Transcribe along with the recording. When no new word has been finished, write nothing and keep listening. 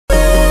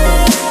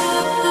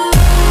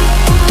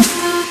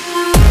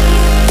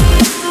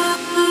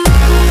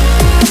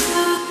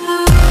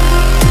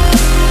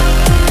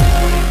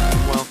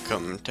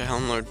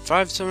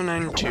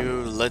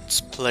5792,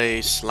 let's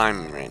play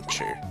Slime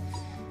Rancher.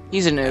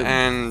 He's a noob.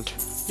 And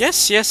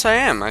yes, I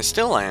am. I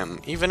still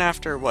am. Even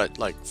after what,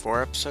 like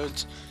 4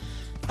 episodes?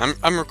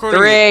 I'm recording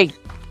 3.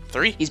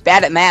 3? He's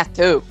bad at math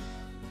too.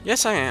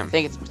 Yes, I am. I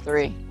think it's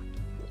 3.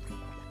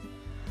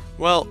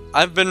 Well,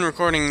 I've been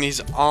recording these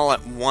all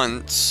at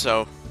once,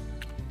 so...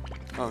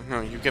 Oh,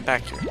 no, you get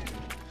back here.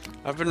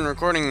 I've been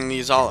recording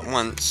these all at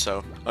once,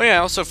 so... Oh yeah, I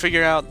also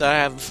figured out that I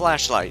have a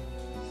flashlight.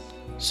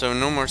 So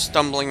no more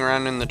stumbling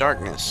around in the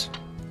darkness.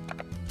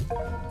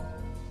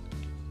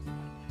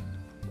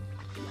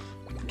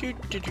 You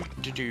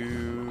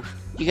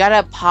gotta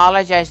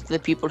apologize to the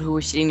people who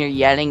were sitting there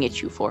yelling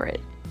at you for it.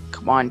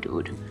 Come on,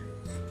 dude.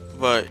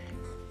 But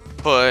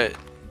I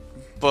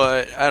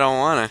don't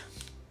wanna.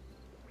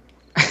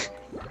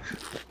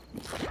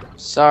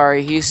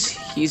 Sorry,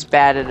 he's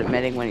bad at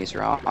admitting when he's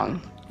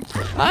wrong.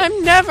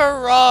 I'm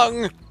never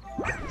wrong!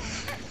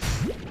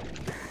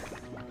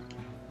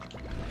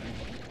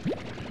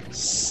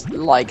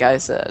 Like I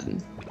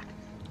said.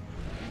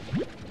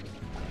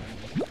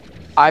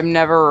 I'm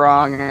never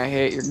wrong, I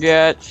hate your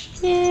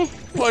guts.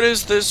 What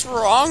is this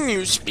wrong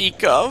you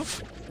speak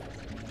of?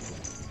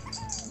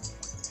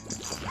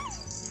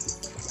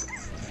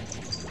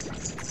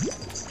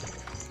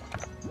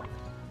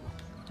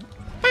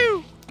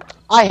 Boo!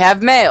 I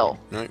have mail.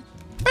 No.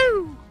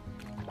 Boo!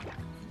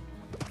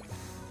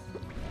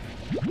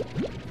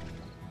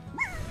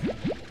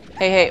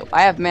 Hey,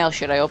 I have mail.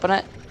 Should I open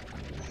it?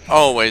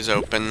 Always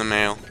open the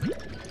mail.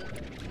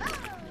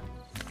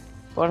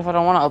 What if I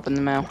don't want to open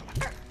the mail?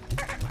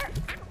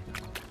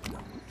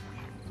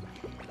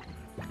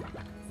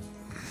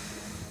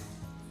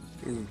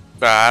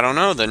 I don't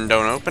know, then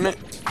don't open it.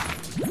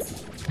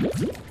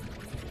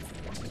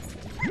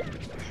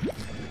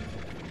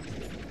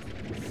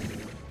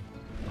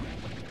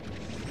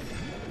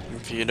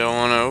 If you don't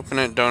want to open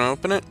it, don't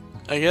open it,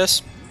 I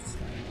guess.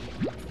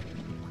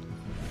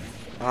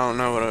 I don't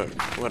know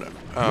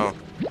oh,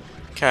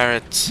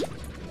 carrots.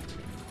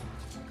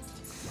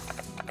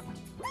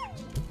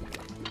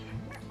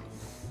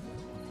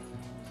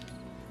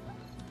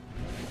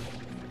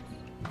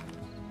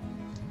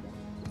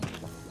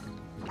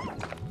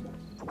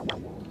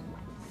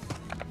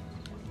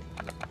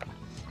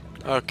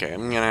 Okay,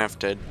 I'm gonna have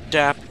to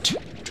adapt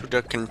to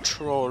the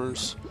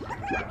controls.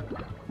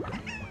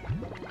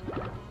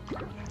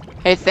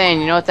 Hey Thane,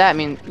 you know what that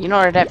means? You know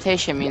what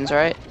adaptation means,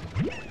 right?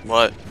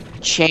 What?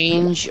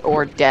 Change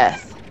or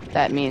death.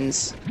 That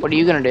means, what are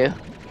you gonna do?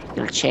 You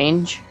gonna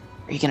change?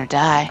 Or are you gonna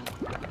die?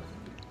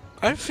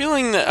 I have a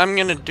feeling that I'm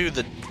gonna do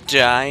the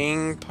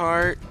dying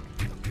part.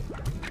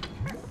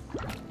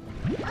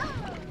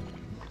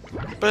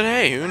 But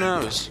hey, who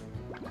knows?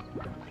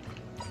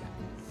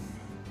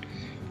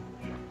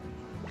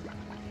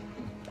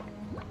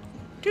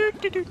 Do,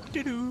 do, do,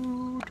 do,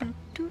 do, do,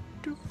 do,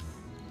 do.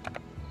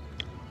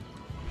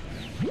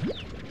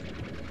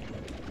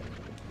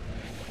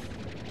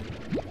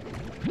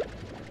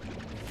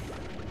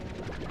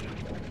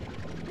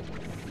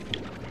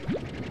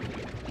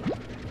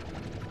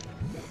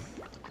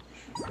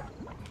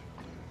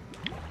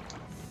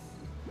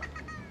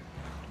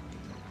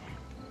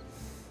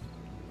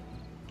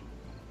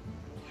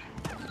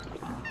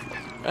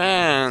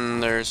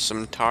 And there's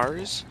some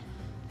tars.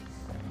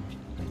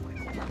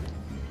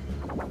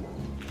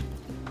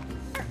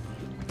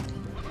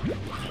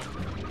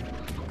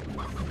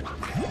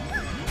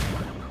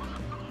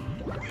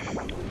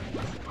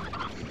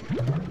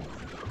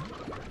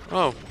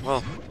 Oh,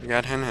 well, we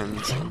got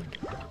hens.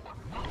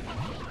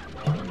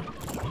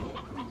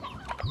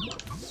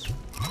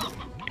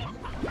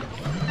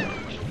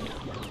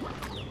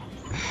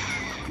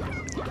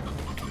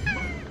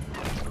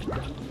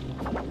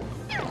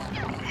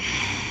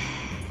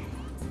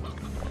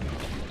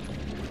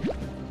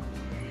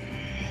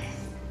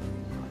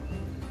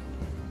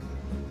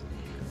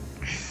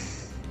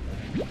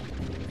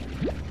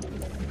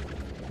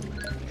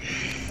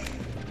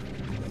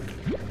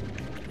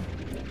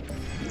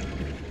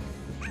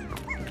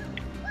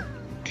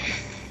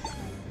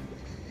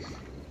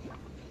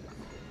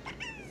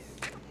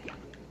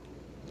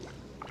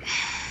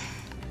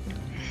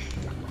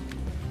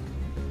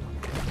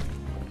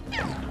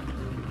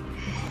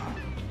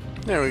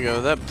 There we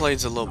go, that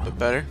plays a little bit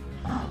better.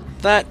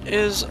 That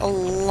is a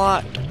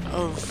lot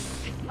of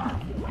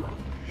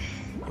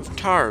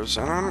tars,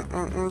 and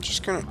I'm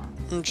just gonna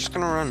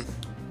run.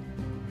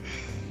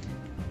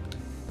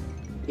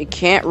 You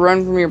can't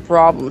run from your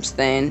problems,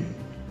 Thane.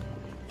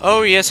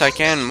 Oh yes, I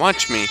can.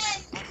 Watch me.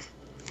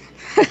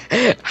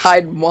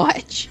 Hide and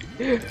watch.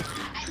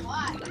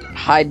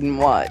 Hide and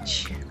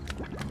watch.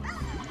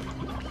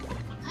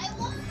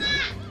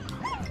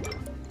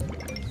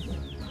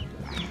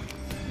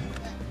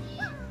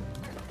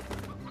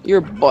 Your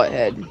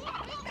butthead.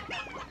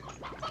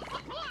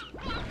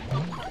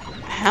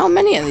 How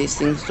many of these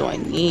things do I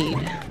need?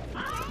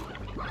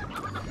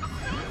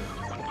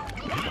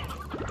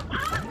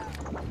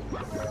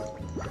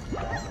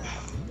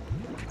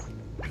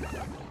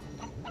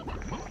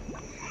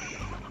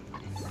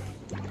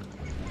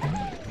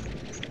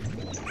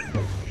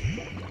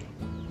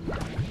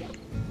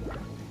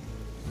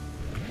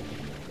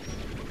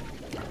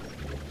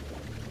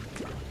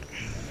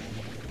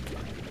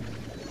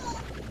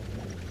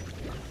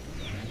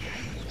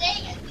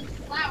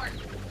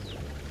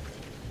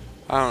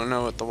 I don't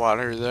know what the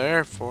water is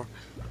there for.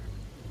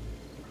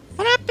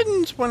 What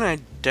happens when I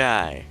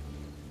die?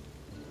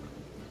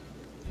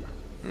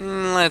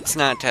 Let's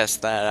not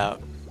test that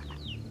out.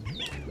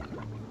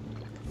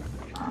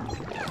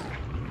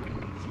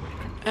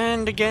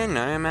 And again,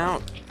 I am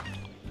out.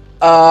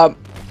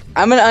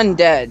 I'm an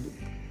undead.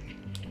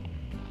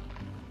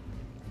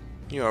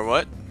 You are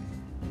what?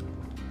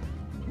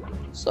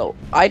 So,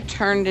 I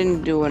turned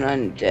into an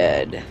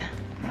undead.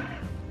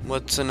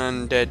 What's an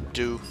undead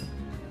do?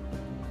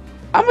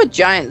 I'm a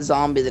giant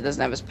zombie that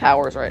doesn't have his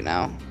powers right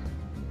now.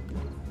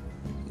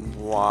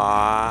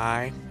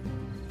 Why?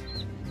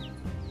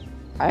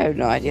 I have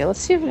no idea. Let's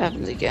see if it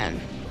happens again.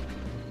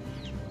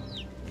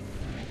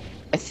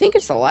 I think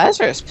it's the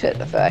Lazarus Pit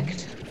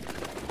effect.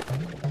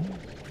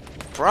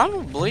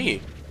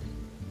 Probably.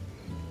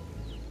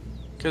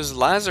 Because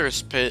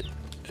Lazarus Pit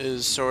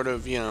is sort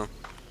of, you know,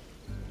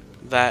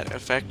 that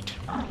effect.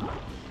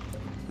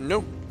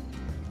 Nope.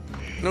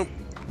 Nope.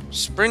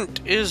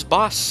 Sprint is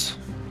boss.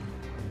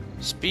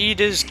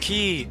 Speed is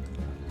key.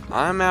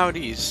 I'm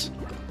outies.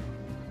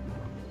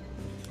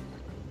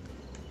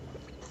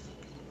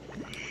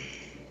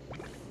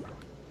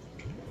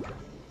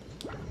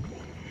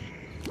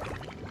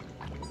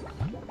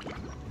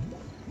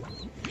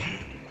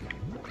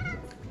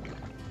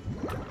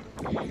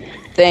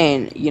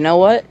 Thane, you know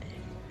what?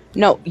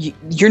 No,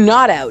 you're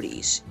not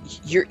outies.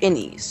 You're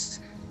innies.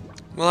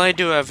 Well, I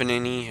do have an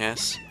innie,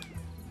 yes.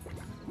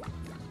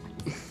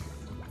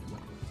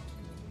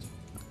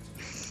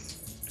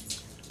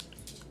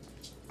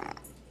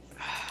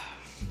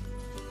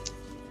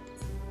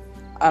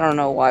 I don't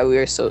know why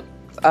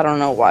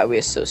we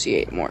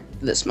associate more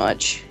this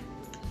much.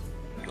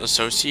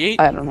 Associate?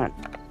 I don't know.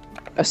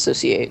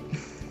 Associate.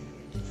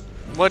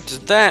 What does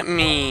that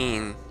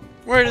mean?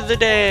 Word of the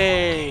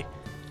day!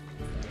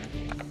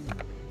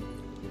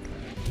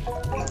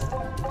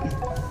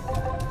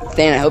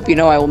 Thane, I hope you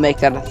know I will make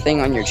that a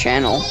thing on your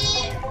channel.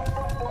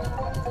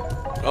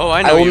 Oh,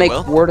 I know I will you make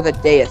will. word of the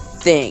day a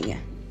thing.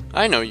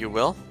 I know you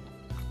will.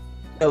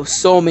 Oh,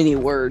 so many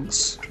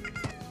words.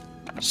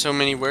 So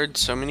many words,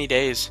 so many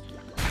days.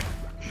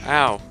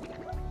 Ow.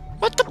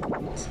 What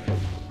the?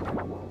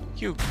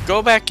 You,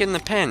 go back in the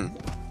pen.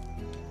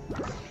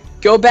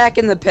 Go back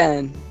in the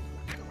pen.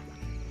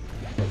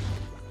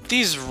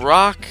 These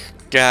rock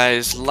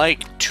guys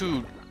like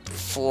to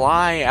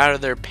fly out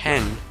of their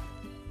pen.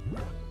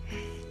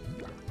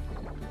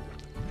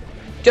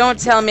 Don't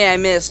tell me I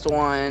missed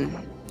one.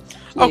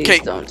 Please Okay.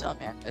 don't tell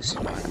me I missed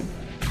one.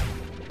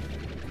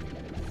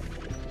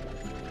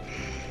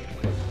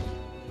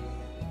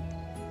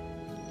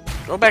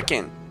 Go back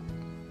in.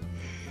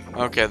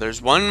 Okay,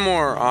 there's one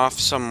more off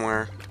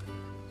somewhere.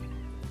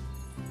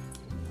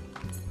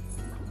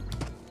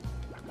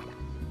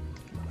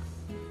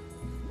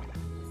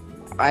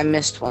 I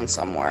missed one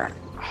somewhere.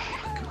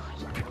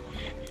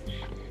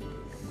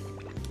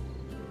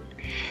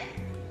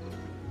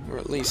 Or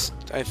at least,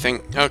 I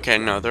think... Okay,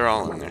 no, they're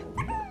all in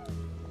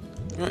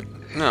there.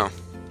 No.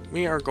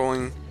 We are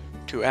going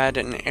to add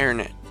an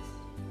airnet.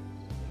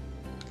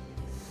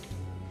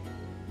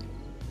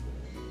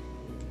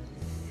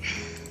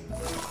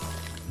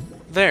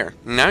 There.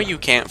 Now you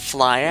can't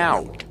fly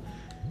out.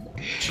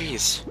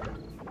 Jeez.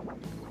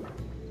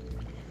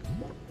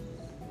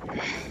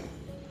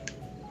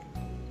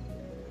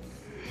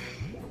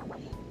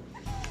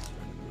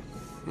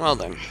 Well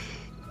then.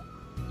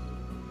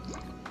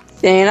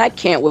 Thane, I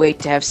can't wait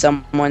to have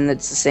someone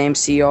that's the same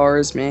CR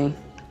as me.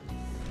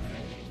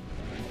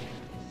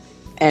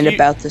 And You-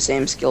 about the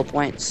same skill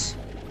points.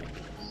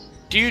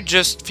 Do you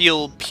just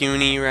feel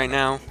puny right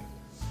now?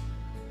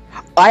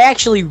 I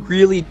actually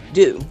really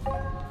do.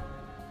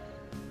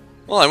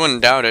 Well, I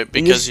wouldn't doubt it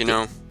because, you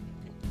know,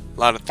 a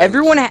lot of things.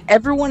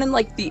 Everyone in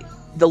like the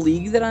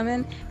league that I'm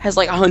in has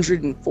like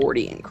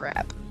 140 and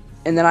crap.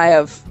 And then I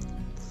have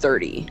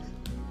 30.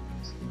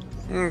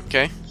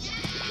 Okay.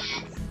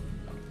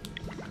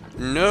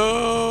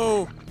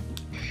 No.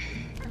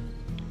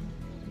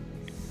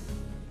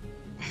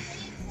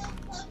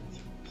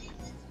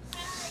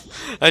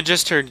 I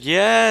just heard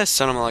yes,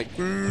 and I'm like,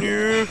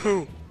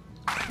 no.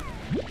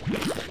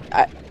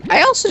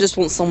 I also just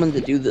want someone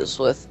to do this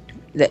with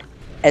that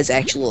as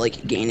actually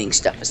like gaining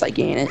stuff as I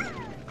gain it.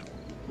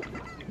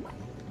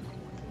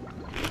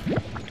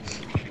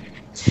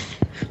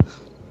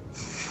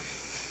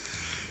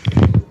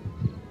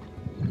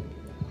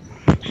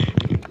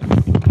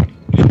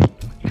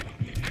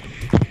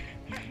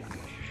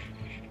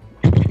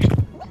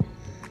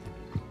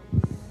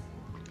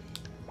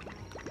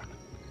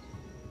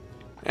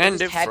 And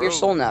Just it have your froze.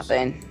 soul now,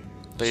 Thane.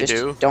 They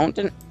Just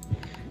do,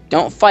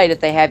 don't fight if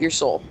they have your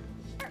soul.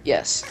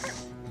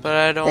 Yes. but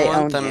I don't They own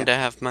want them you. to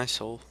have my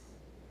soul.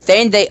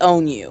 Thane, they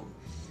own you.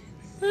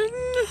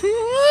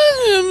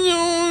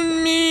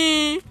 On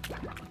me.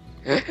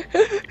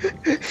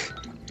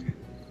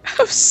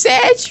 How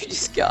sad you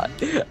just got.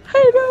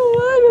 I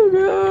don't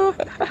know.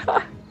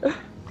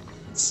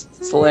 It's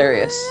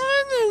hilarious.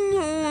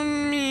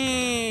 On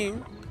me.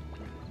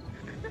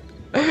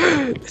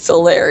 It's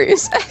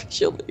hilarious,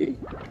 actually.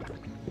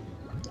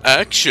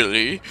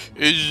 Actually,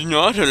 it's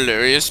not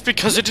hilarious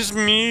because it is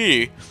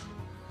me.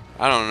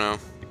 I don't know.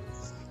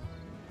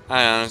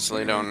 I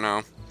honestly don't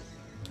know.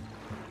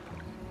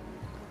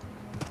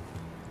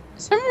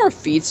 Is there more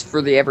feats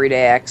for the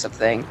everyday acts of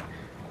thing?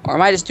 Or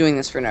am I just doing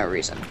this for no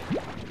reason?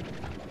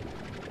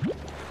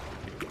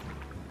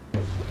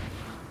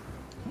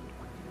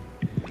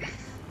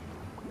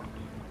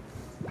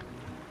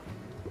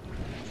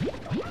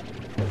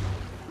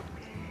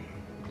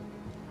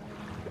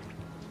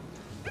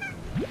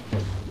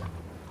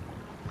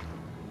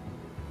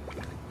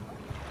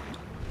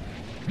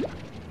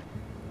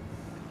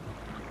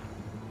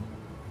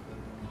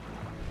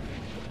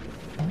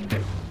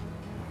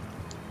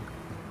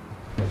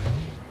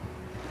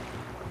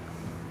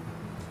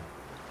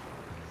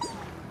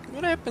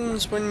 What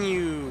happens when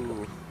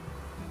you...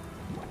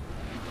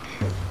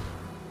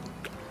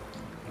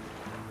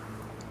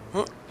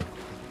 Huh?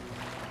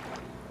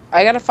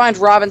 I gotta find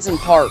Robinson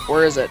Park.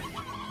 Where is it?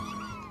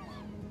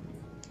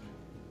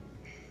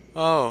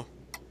 Oh.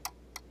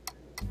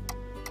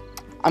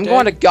 I'm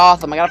going to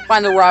Gotham. I gotta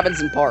find the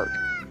Robinson Park.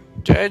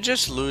 Did I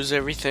just lose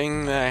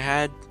everything that I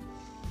had?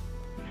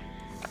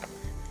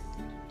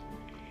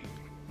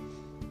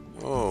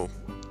 Oh.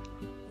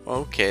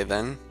 Okay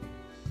then.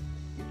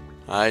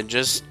 I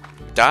just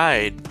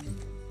died.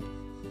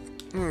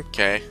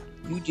 Okay.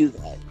 You do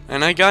that.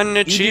 And I got an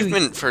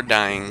achievement for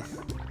dying.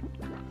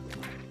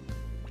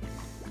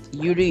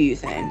 You do you,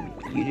 Thane.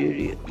 You do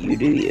you. You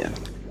do you.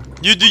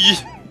 You do you.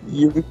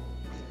 You.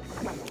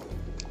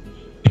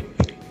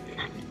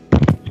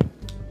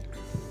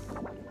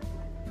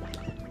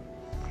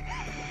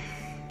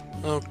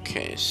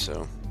 Okay,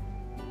 so...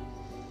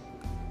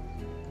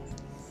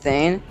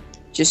 Thane,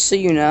 just so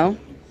you know,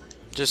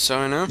 Just so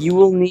I know. you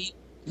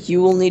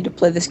will need to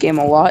play this game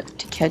a lot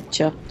to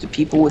catch up to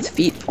people with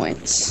feat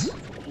points.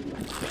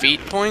 Feet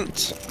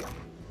points?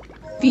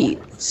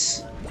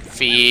 Feats.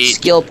 Feet.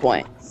 Skill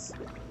points.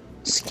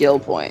 Skill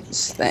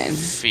points, Thane.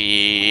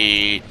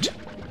 Feet.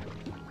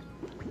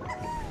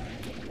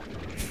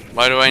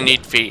 Why do I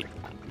need feet?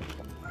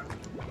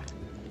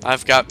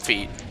 I've got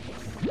feet.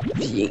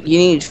 You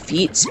need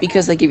feats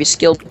because they give you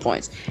skill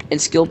points, and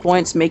skill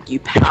points make you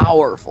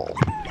powerful.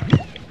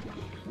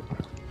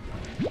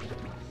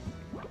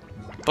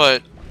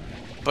 But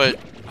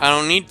I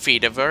don't need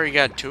feet. I've already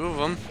got 2 of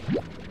them.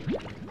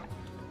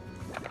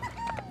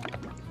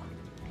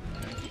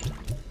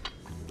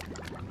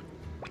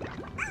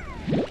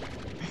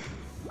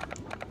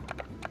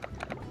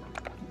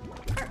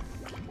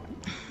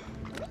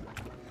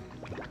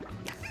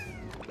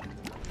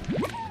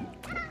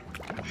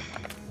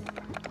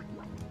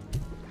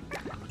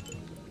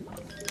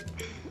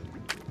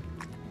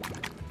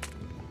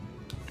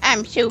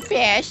 I'm so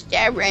fast,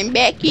 I run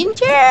back in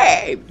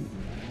time.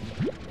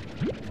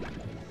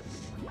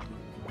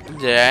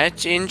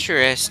 That's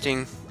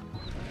interesting.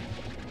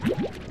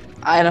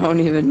 I don't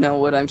even know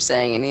what I'm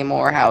saying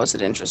anymore. How is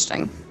it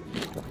interesting?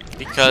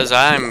 Because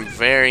I'm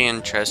very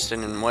interested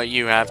in what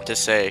you have to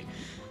say.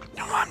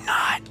 No, I'm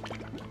not.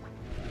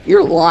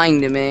 You're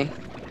lying to me.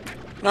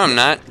 No, I'm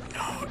not.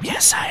 No,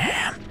 yes, I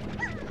am.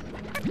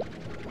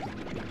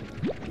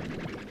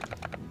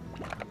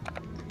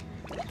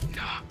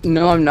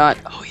 No, I'm not.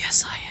 Oh,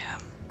 yes, I am.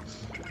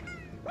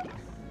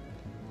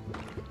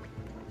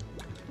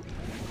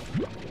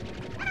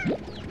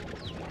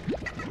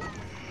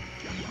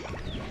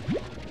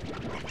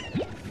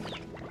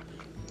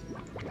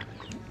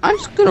 I'm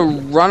just gonna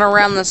run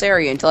around this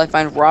area until I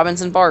find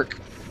Robinson Park.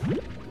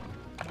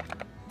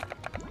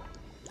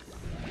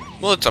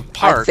 Well, it's a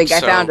park, I think so... I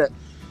found it.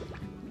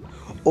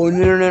 Oh,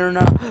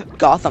 no.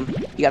 Gotham.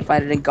 You gotta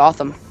find it in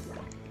Gotham.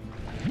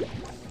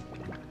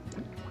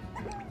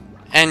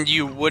 And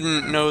you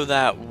wouldn't know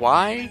that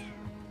why?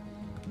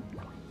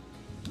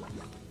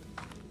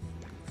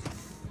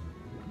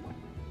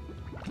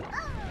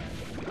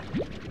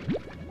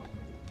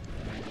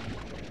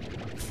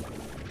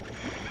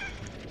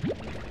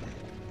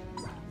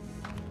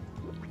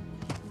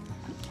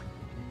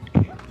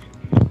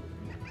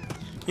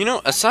 You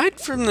know, aside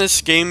from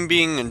this game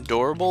being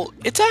adorable,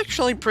 it's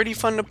actually pretty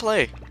fun to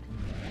play.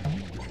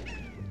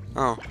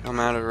 Oh, I'm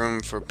out of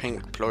room for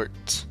pink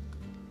plorts.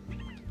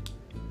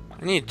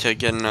 I need to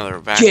get another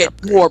backup.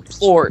 Get more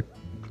plort.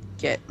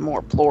 Get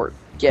more plort.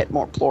 Get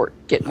more plort.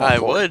 Get more I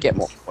plort. would. Get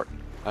more plort.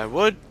 I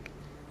would,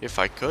 if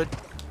I could.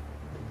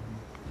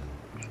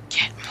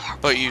 Get more.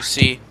 But you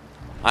see,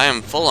 I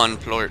am full on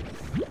plort.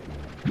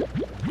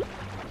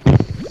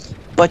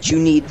 But you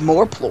need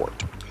more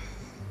plort.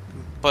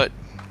 But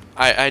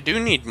I do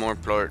need more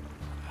plort.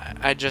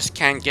 I just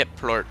can't get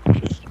plort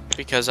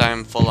because I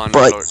am full on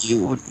plort. But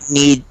you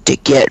need to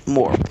get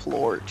more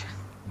plort.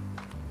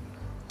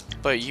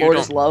 But you Plort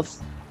don't. is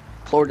love.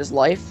 Plort is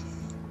life.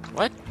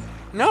 What?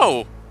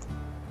 No.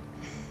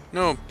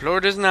 No,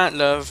 plort is not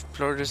love.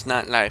 Plort is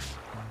not life.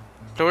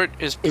 Plort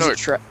is Is it plort.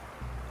 Shrek?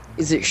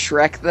 Is it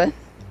Shrek then?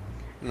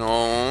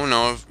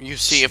 No. You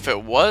see, if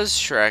it was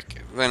Shrek,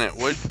 then it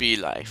would be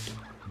life.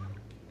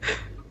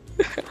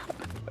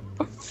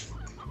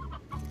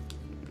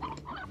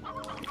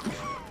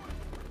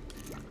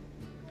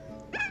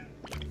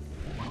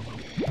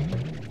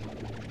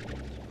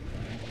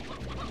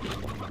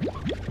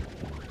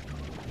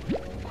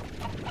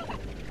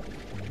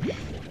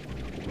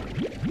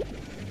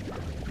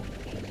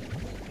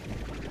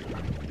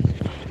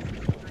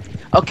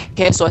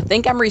 Okay, so I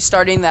think I'm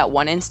restarting that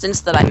one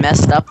instance that I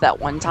messed up that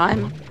one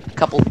time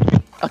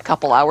a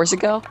couple hours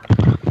ago.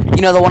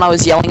 You know, the one I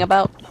was yelling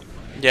about?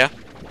 Yeah.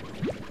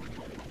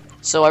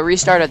 So I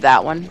restarted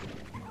that one.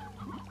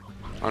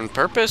 On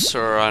purpose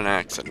or on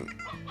accident?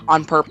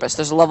 On purpose.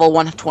 There's a level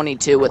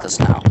 122 with us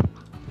now.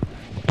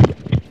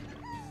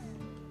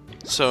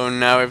 So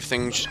now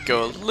everything should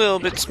go a little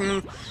bit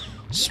smooth.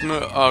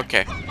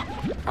 Okay.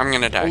 I'm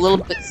gonna die. A little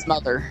bit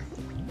smother.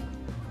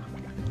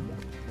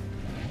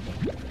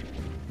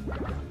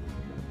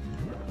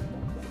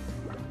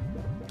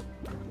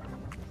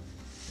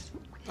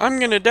 I'm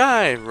gonna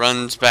die.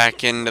 Runs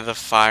back into the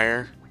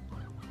fire.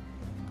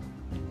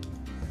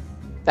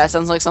 That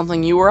sounds like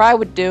something you or I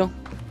would do.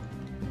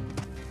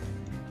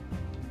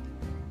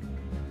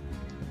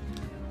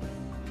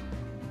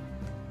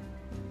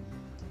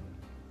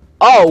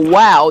 Oh,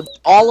 wow.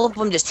 All of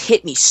them just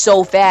hit me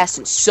so fast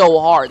and so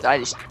hard that I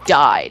just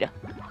died.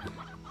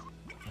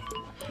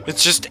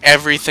 It's just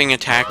everything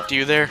attacked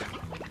you there.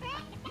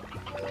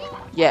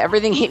 Yeah,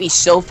 everything hit me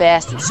so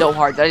fast and so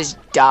hard that I just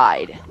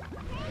died.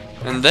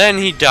 And then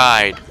he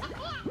died.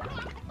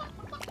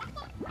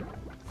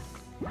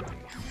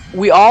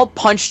 We all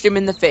punched him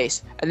in the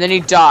face, and then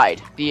he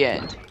died. The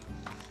end.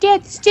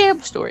 Dad, it's a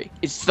terrible story.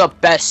 It's the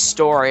best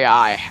story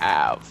I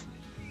have.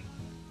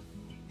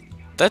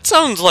 That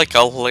sounds like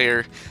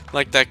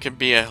that could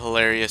be a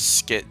hilarious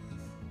skit.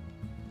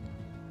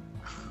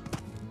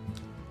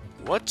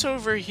 What's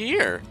over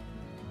here?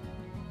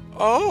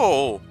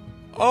 Oh!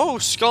 Oh,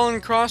 skull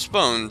and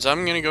crossbones.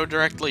 I'm gonna go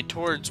directly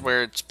towards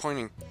where it's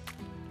pointing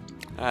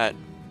at.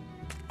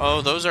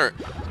 Oh, those are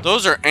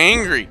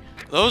angry.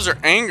 Those are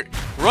angry.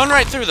 Run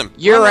right through them.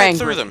 You're Run right angry.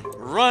 through them.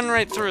 Run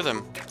right through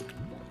them.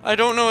 I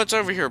don't know what's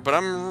over here, but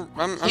I'm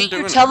Can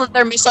doing you tell that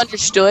they're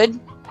misunderstood?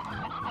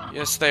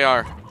 Yes, they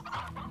are.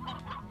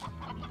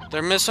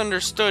 They're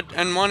misunderstood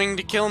and wanting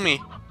to kill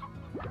me.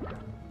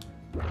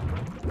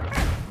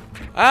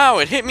 Ow,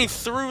 it hit me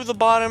through the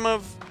bottom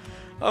of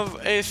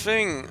a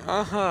thing.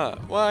 Uh-huh.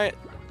 What?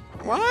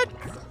 What?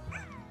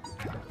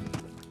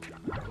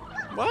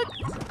 What?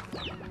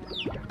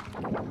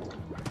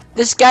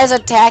 This guy's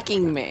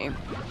attacking me.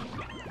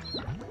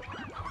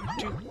 Where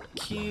do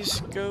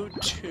keys go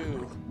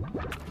to?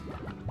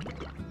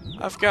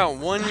 I've got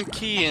one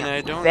key and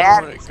I don't know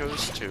what it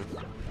goes to.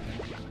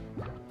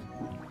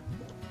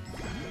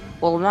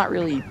 Well, not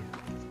really.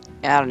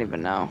 I don't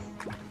even know.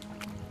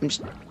 I'm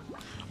just...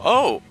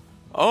 Oh!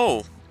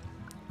 Oh!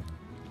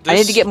 I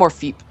need to get more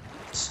feet.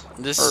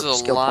 This is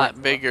a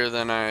lot bigger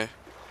than I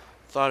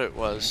thought it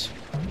was.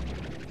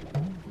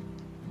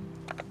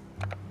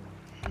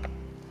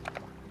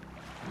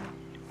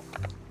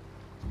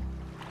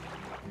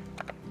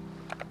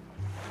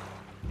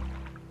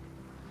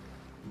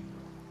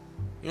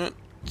 You know what?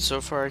 So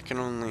far I can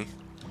only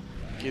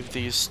give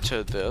these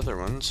to the other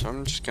one, so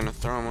I'm just gonna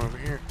throw them over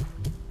here.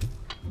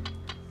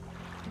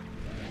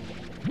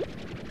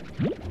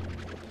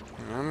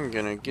 And I'm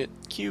gonna get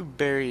cube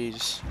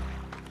berries.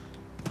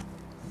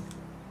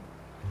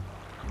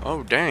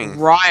 Oh, dang.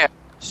 Riot.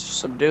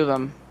 Subdue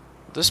them.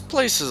 This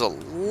place is a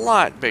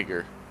lot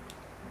bigger.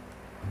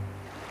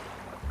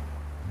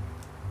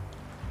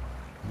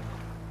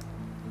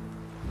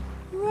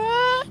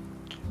 What?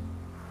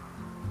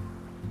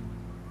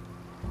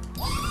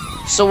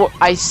 So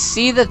I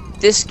see that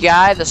this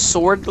guy, the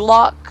sword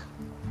lock,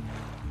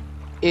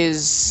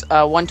 is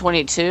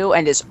 122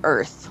 and is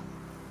Earth,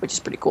 which is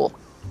pretty cool.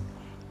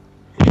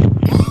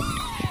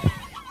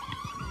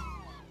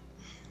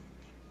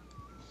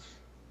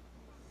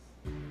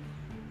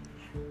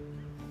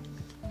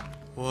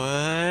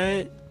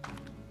 What?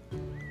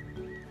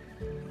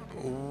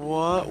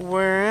 What?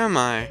 Where am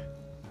I?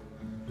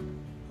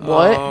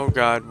 What? Oh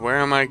god, where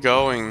am I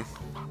going?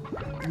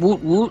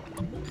 Woot woot.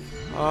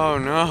 Oh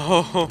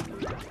no.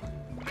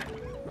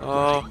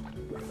 Oh.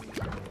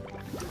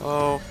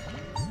 Oh.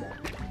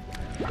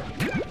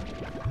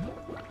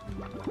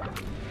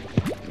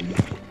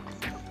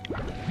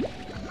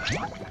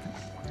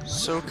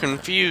 So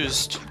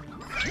confused.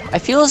 I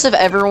feel as if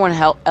everyone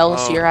else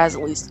Oh. here has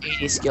at least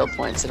 80 skill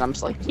points, and I'm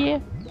just like, yeah,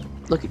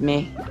 look at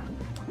me.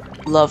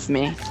 Love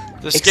me.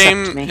 This Accept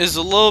game me. is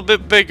a little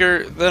bit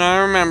bigger than I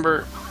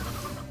remember.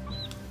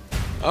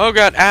 Oh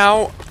god,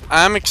 ow!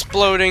 I'm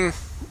exploding.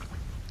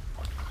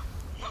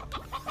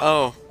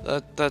 Oh,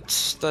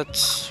 that's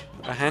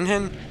a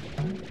hen?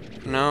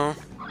 No.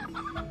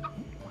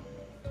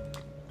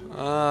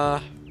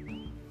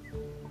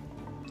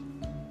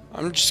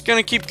 I'm just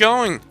gonna keep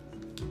going.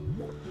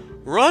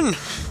 Run!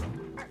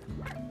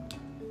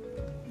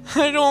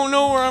 I don't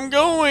know where I'm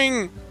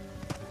going.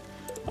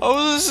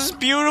 Oh, this is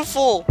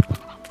beautiful.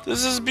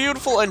 This is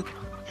beautiful and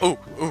ooh,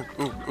 ooh,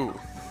 ooh, ooh.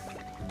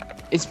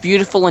 It's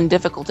beautiful and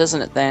difficult,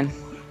 isn't it, then?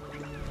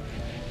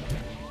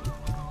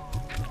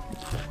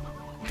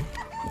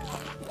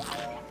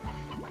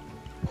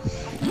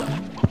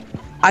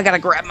 I gotta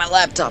grab my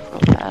laptop real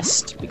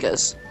fast,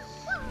 because...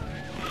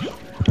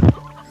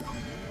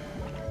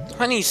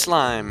 Honey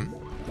slime.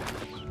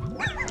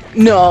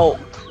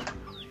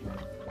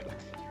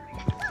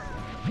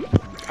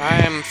 I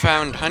am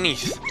found honey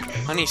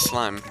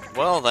slime.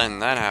 Well then,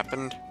 that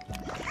happened.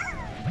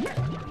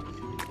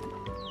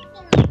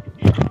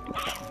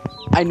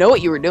 I know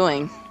what you were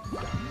doing.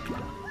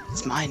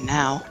 It's mine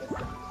now.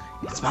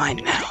 It's mine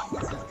now.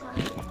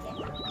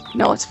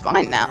 No, it's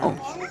fine now.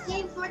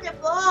 For the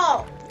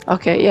ball.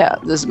 Okay, yeah,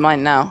 this is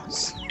mine now.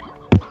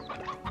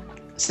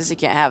 Sissy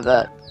can't have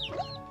that.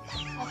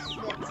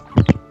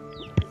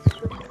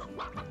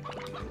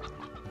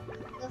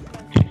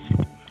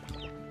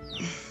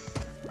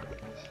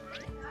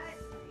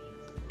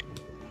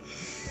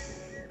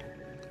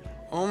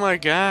 Oh my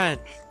god.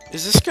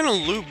 Is this gonna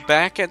loop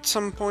back at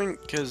some point?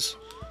 Because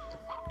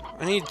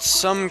I need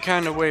some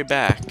kind of way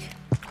back.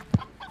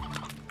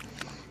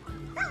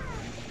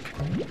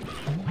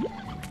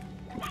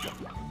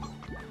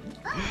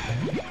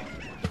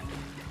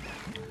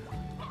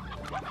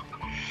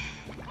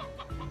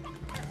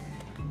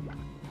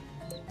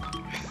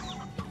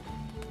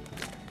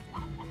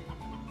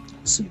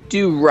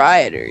 Subdue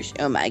rioters.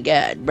 Oh my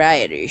god,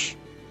 rioters.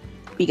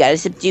 We gotta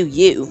subdue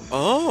you.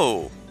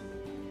 Oh.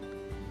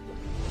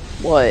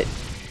 What?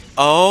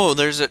 Oh,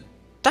 that's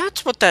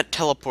what that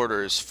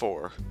teleporter is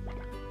for.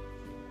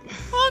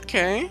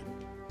 Okay.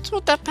 That's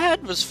what that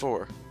pad was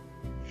for.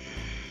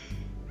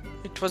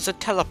 It was a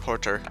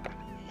teleporter.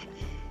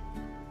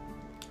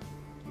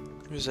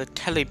 It was a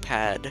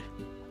telepad.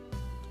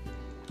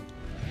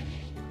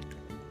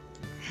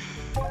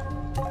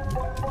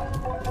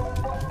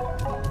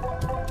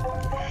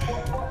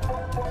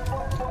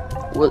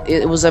 Well,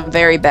 it was a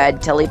very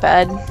bad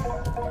telepad.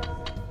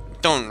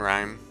 Don't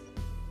rhyme.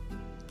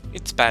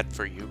 It's bad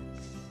for you.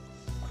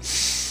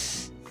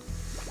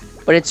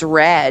 But it's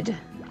rad.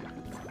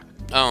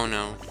 Oh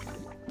no.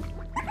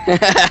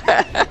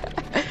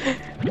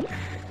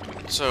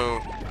 So,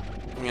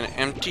 I'm gonna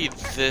empty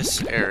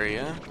this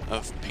area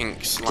of pink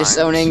slimes.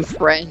 Disowning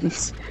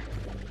friends.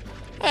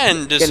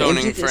 And Gonna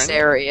disowning empty this friend.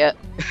 area.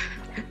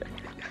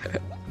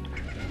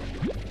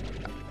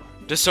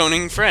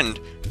 Disowning friend.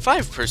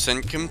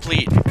 5%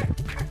 complete.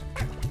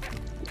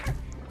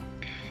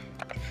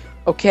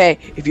 Okay,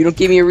 if you don't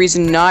give me a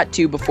reason not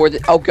to before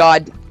the— oh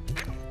god.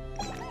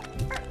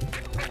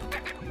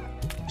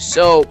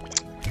 So,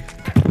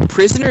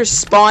 prisoners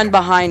spawn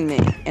behind me,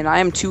 and I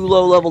am too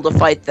low level to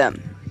fight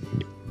them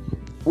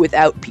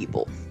without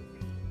people.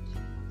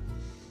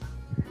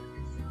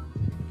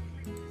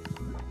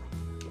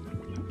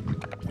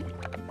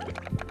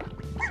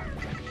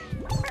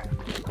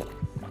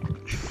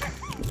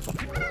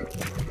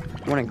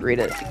 I'm gonna grade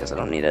it because I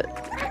don't need it.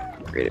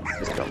 Grade it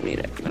because I don't need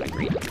it. I'm gonna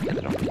grade it because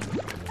I don't need it.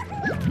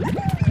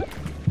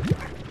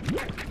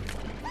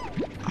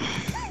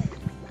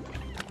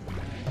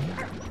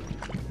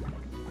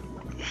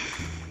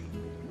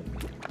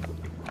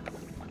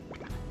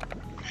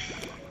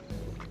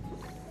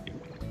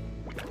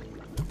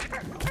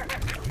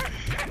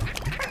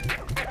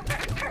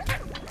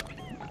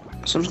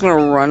 So I'm just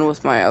gonna run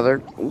with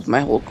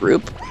my whole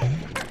group.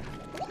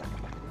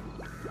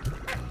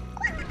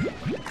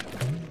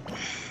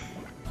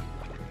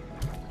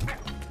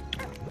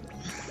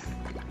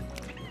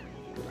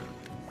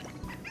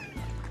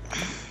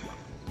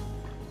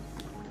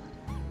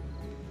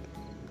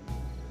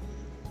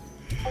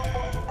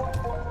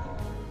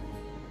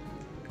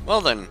 Well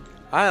then,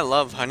 I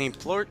love honey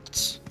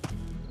plorts.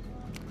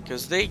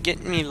 Because they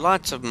get me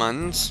lots of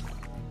muns.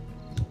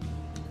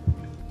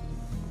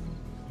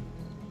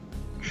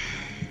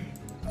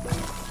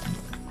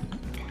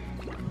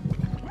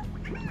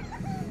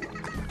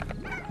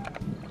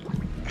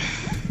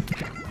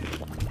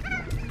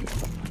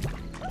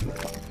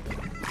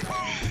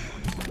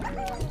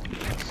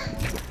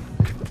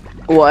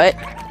 What?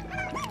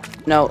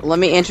 No, let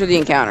me enter the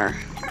encounter.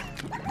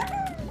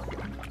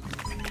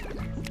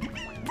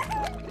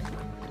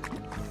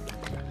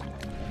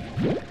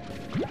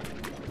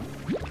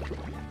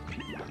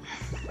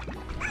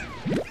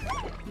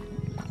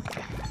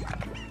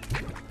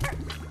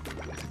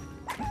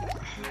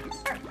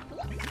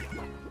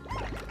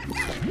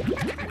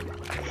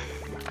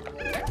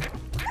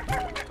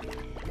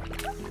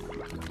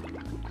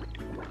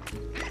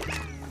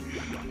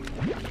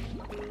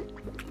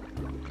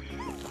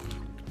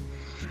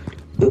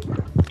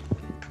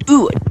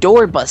 Ooh, a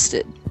door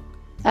busted.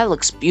 That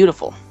looks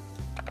beautiful.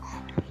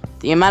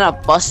 The amount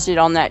of busted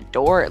on that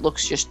door, it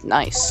looks just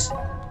nice.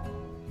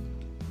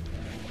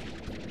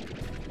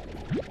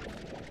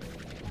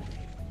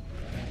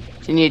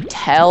 Can you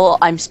tell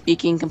I'm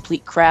speaking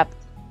complete crap?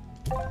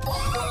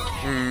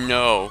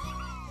 No.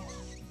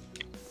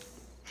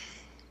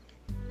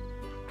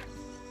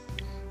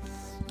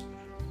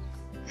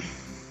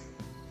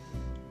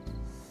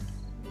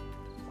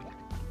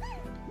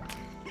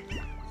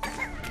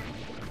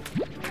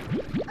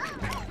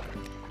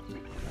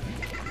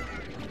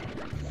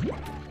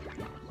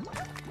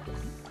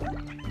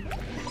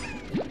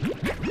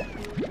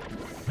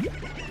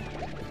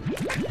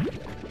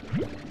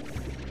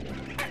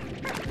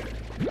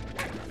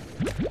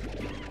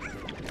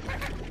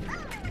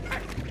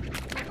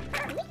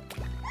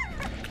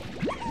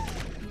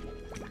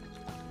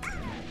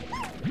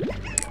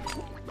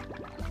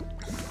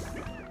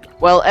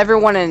 Well,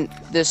 everyone in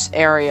this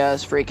area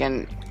is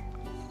freaking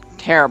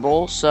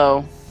terrible,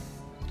 so...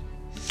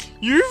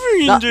 You're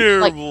freaking Not-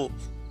 terrible.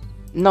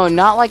 No,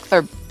 not like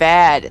they're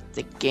bad at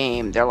the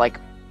game. They're like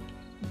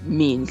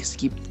mean because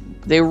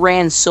they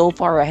ran so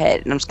far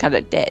ahead, and I'm just kind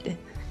of dead.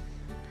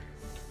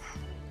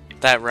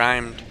 That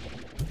rhymed.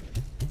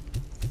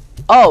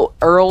 Oh,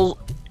 Earl.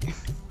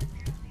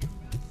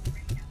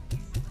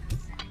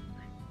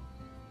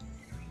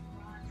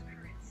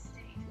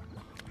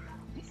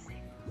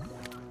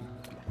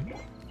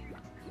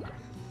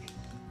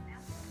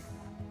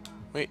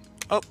 Wait.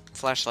 Oh,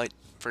 flashlight.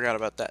 Forgot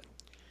about that.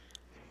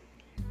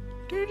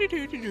 Do do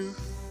do do do.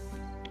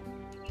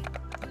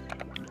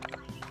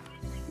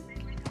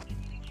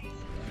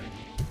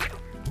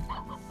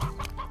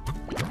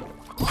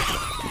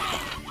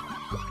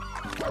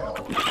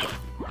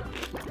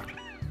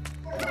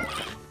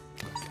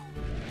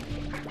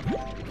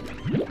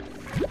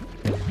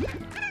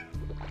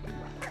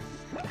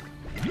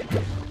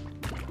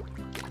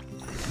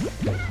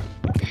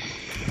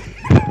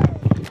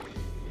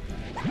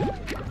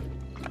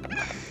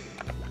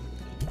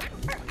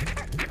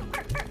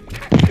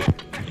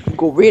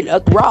 Gorilla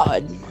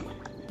Grodd.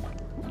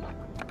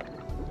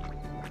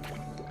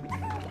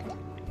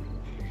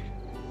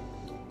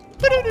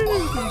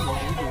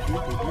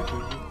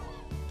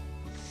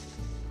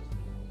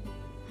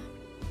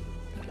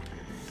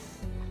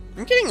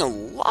 I'm getting a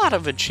lot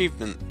of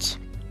achievements.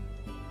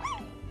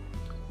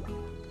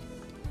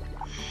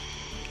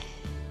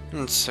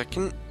 1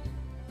 second.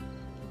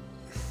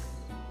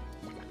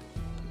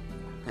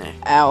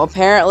 Ow,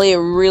 apparently it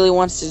really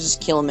wants to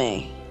just kill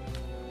me.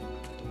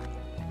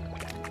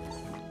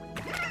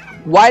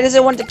 Why does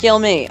it want to kill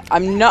me?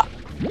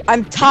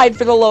 I'm tied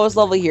for the lowest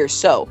level here,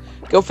 so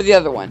go for the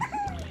other one.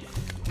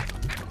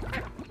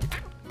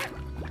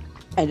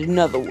 And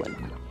another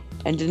one.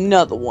 And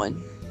another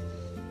one.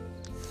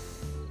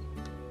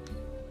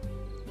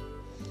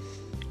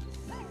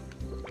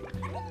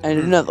 And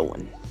another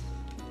one.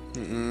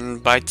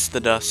 Bites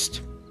the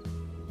dust.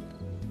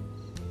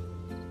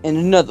 And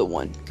another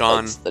one.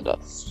 Gone. Bites the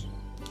dust.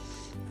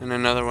 And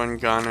another one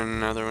gone, and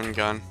another one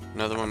gone.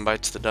 Another one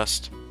bites the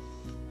dust.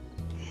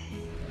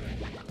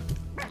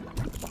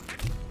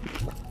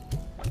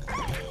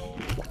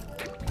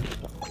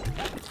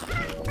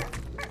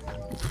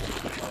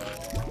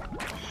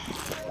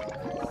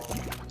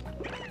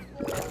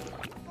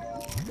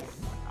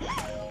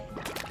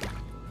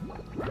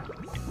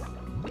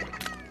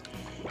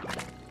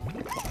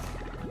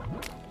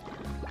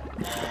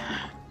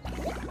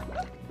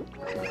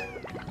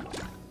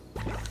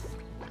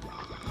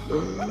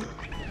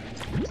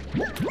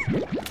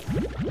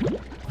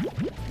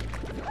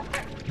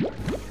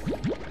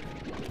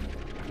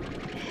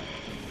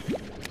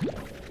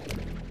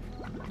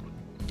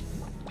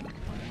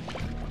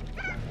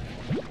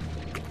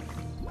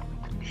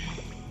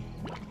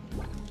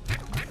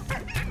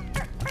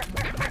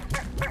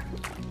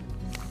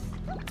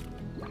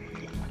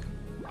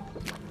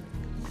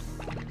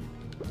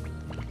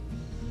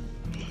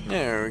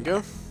 There we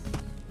go.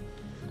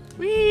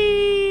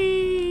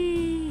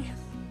 Whee!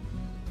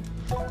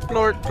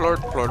 Plort, plort,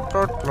 plort,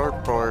 plort,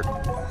 plort, plort.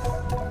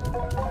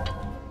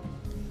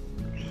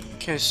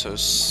 Okay, so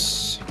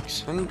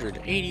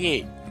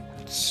 688.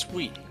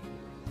 Sweet.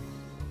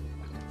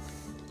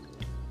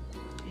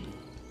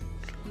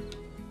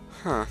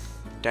 Huh.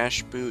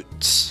 Dash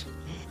boots.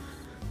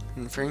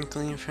 And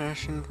frankly,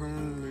 fashion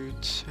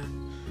boots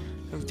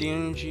of the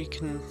energy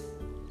can...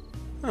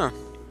 Huh.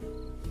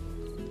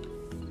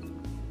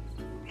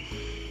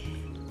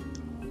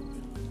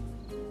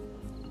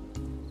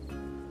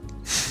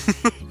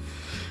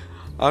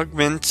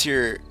 Augments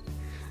your...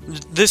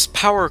 This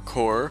power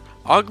core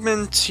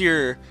augments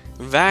your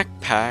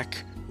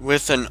backpack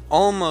with an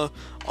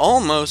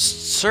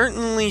almost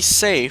certainly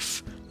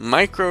safe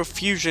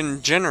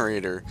microfusion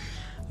generator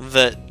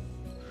that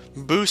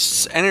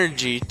boosts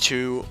energy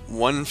to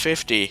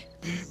 150.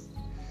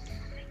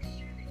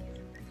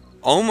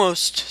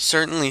 Almost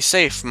certainly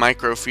safe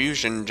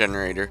microfusion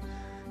generator.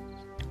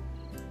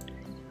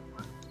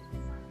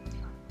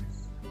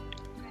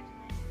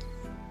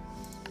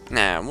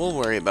 Nah, we'll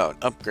worry about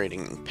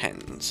upgrading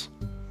pens.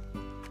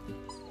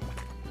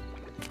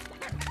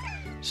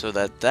 So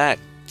that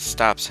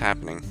stops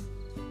happening.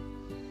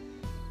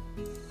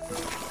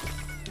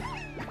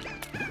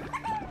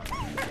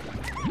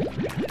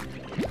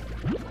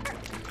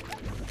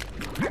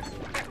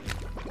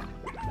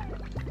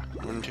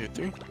 One, two,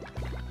 three.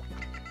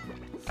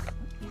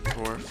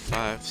 4,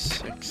 5,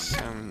 6,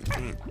 7,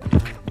 8,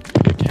 9,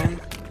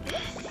 10.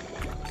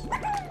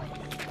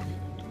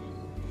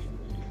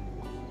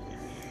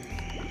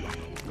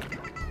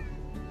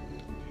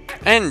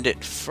 And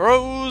it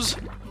froze!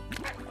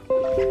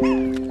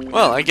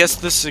 Well, I guess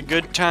this is a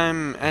good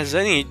time as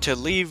any to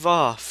leave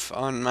off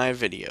on my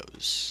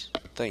videos.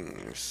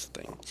 Things.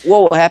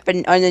 What will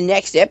happen on the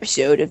next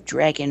episode of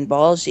Dragon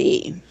Ball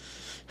Z?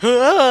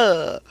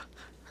 Ah!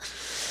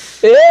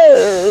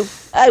 Oh,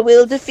 I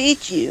will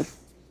defeat you.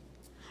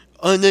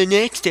 on the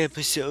next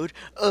episode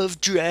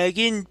of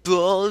Dragon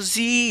Ball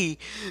Z.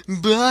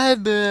 Bye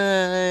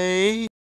bye.